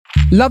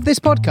Love this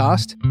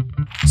podcast?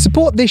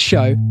 Support this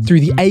show through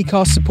the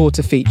Acast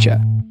supporter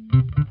feature.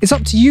 It's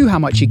up to you how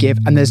much you give,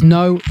 and there's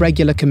no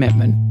regular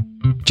commitment.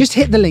 Just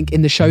hit the link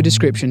in the show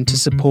description to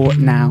support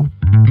now.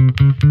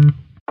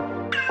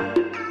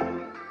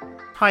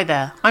 Hi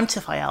there, I'm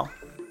Tifael.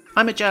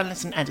 I'm a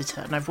journalist and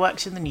editor, and I've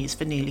worked in the news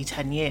for nearly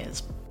 10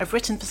 years. I've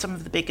written for some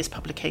of the biggest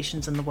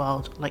publications in the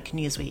world, like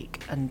Newsweek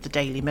and the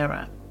Daily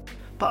Mirror.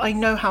 But I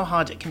know how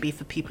hard it can be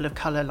for people of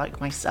colour like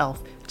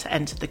myself to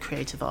enter the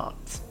creative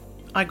arts.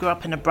 I grew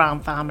up in a brown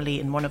family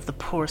in one of the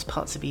poorest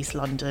parts of East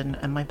London,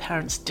 and my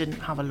parents didn't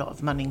have a lot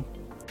of money.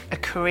 A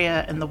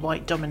career in the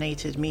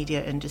white-dominated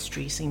media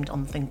industry seemed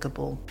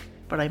unthinkable,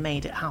 but I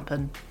made it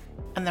happen.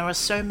 And there are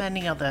so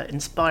many other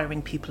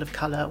inspiring people of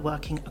colour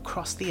working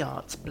across the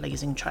arts,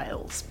 blazing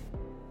trails.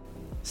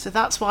 So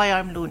that's why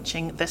I'm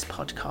launching this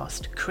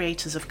podcast,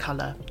 Creators of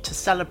Colour, to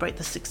celebrate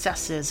the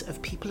successes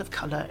of people of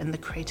colour in the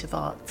creative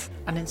arts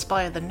and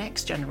inspire the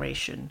next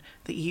generation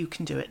that you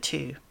can do it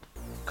too.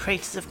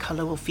 Creators of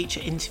Colour will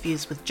feature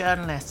interviews with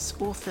journalists,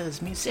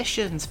 authors,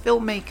 musicians,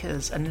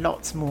 filmmakers, and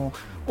lots more,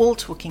 all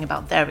talking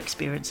about their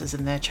experiences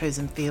in their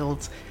chosen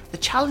fields, the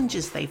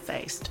challenges they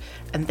faced,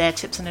 and their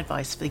tips and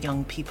advice for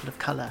young people of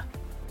colour.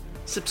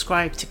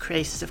 Subscribe to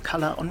Creators of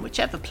Colour on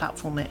whichever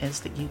platform it is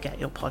that you get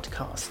your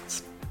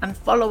podcasts. And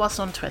follow us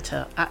on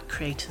Twitter at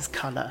Creators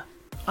Colour.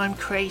 I'm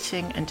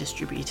creating and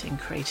distributing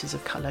Creators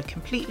of Colour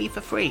completely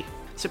for free.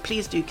 So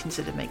please do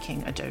consider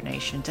making a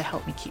donation to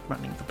help me keep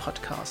running the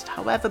podcast,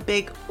 however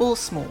big or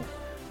small.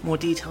 More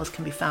details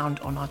can be found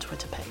on our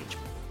Twitter page.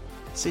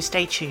 So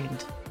stay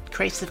tuned.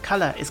 Creators of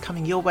Colour is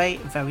coming your way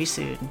very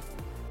soon.